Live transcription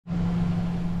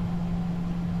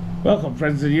Welcome,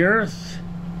 friends of the earth.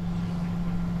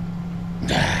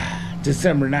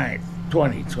 December 9th,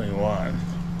 2021.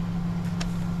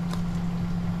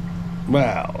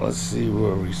 Well, let's see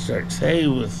where we start today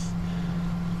with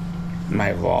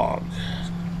my vlog.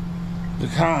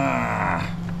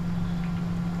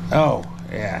 Oh,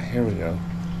 yeah, here we go.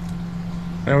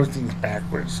 Everything's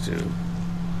backwards, too.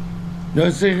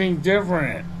 Notice anything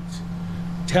different?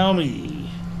 Tell me.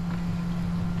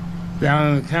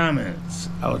 Down in the comments,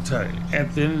 I'll tell you.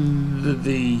 At the end of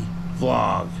the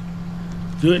vlog.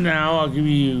 Do it now, I'll give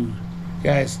you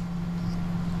guys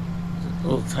a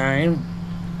little time.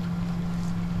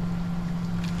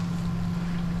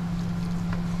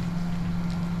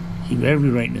 You better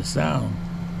be writing this down.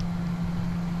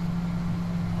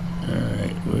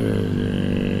 Alright,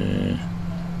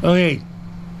 okay.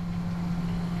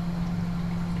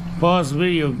 Pause the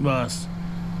video, must.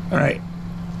 Alright.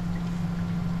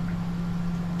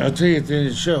 I'll tell you at the end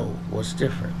of the show what's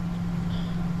different.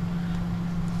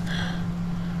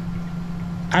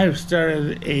 I've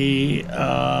started a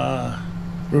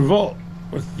revolt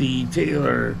with the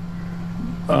Taylor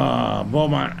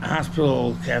Beaumont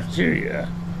Hospital Cafeteria.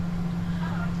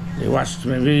 They watched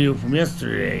my video from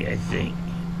yesterday, I think.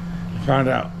 I found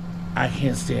out I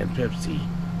can't stand Pepsi.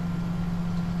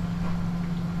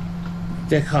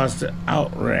 That caused an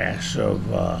outrash of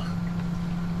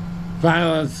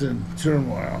violence and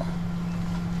turmoil.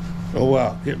 Oh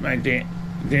well, get my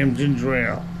damn ginger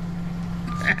ale.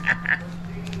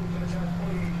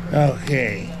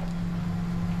 Okay.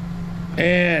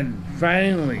 And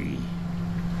finally,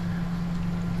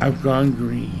 I've gone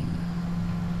green.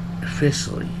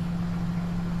 Officially.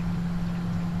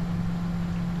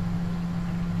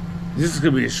 This is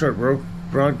going to be a short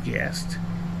broadcast.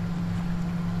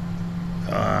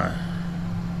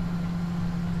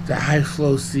 The high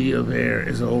flow sea of air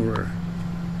is over.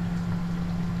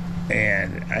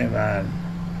 And I'm on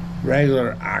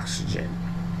regular oxygen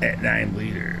at 9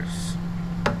 liters.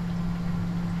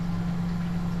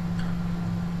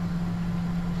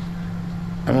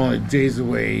 I'm only days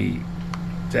away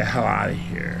the hell out of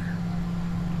here.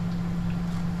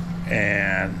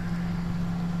 And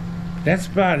that's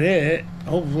about it.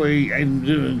 Hopefully I'm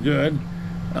doing good.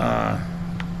 I'm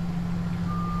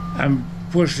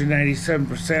pushing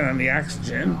 97% on the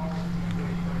oxygen.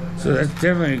 So that's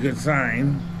definitely a good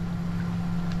sign.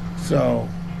 So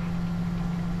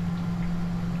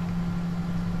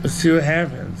let's see what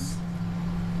happens.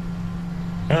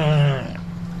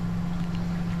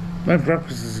 My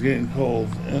breakfast is getting cold.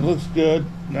 It looks good.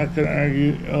 Not gonna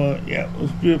argue. Yeah, it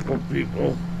was beautiful,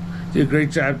 people. Did a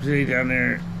great job today down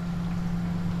there.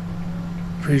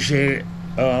 Appreciate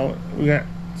it. We got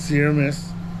Sierra Mist.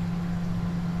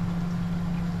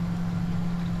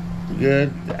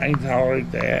 Good. I can tolerate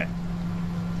that.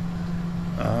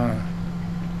 I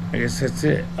guess that's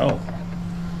it. Oh,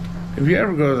 if you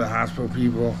ever go to the hospital,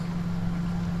 people,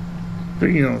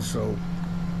 bring your own soap.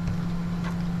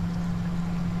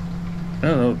 I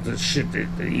don't know the shit that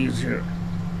they use here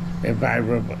at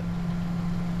Vibra, but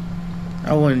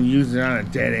I wouldn't use it on a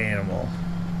dead animal.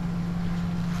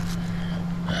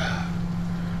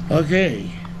 Okay,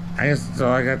 I guess that's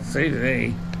all I got to say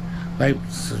today. Like,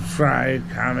 subscribe,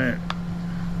 comment,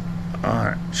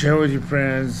 share with your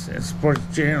friends, and support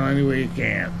the channel any way you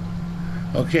can.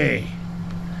 Okay,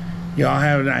 y'all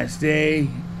have a nice day.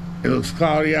 It looks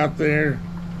cloudy out there.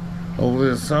 Hopefully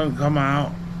the sun come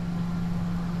out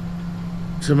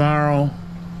tomorrow.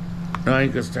 No, I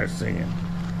ain't gonna start singing.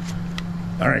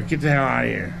 Alright, get the hell out of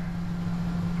here.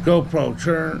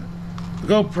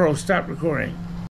 GoPro, stop recording.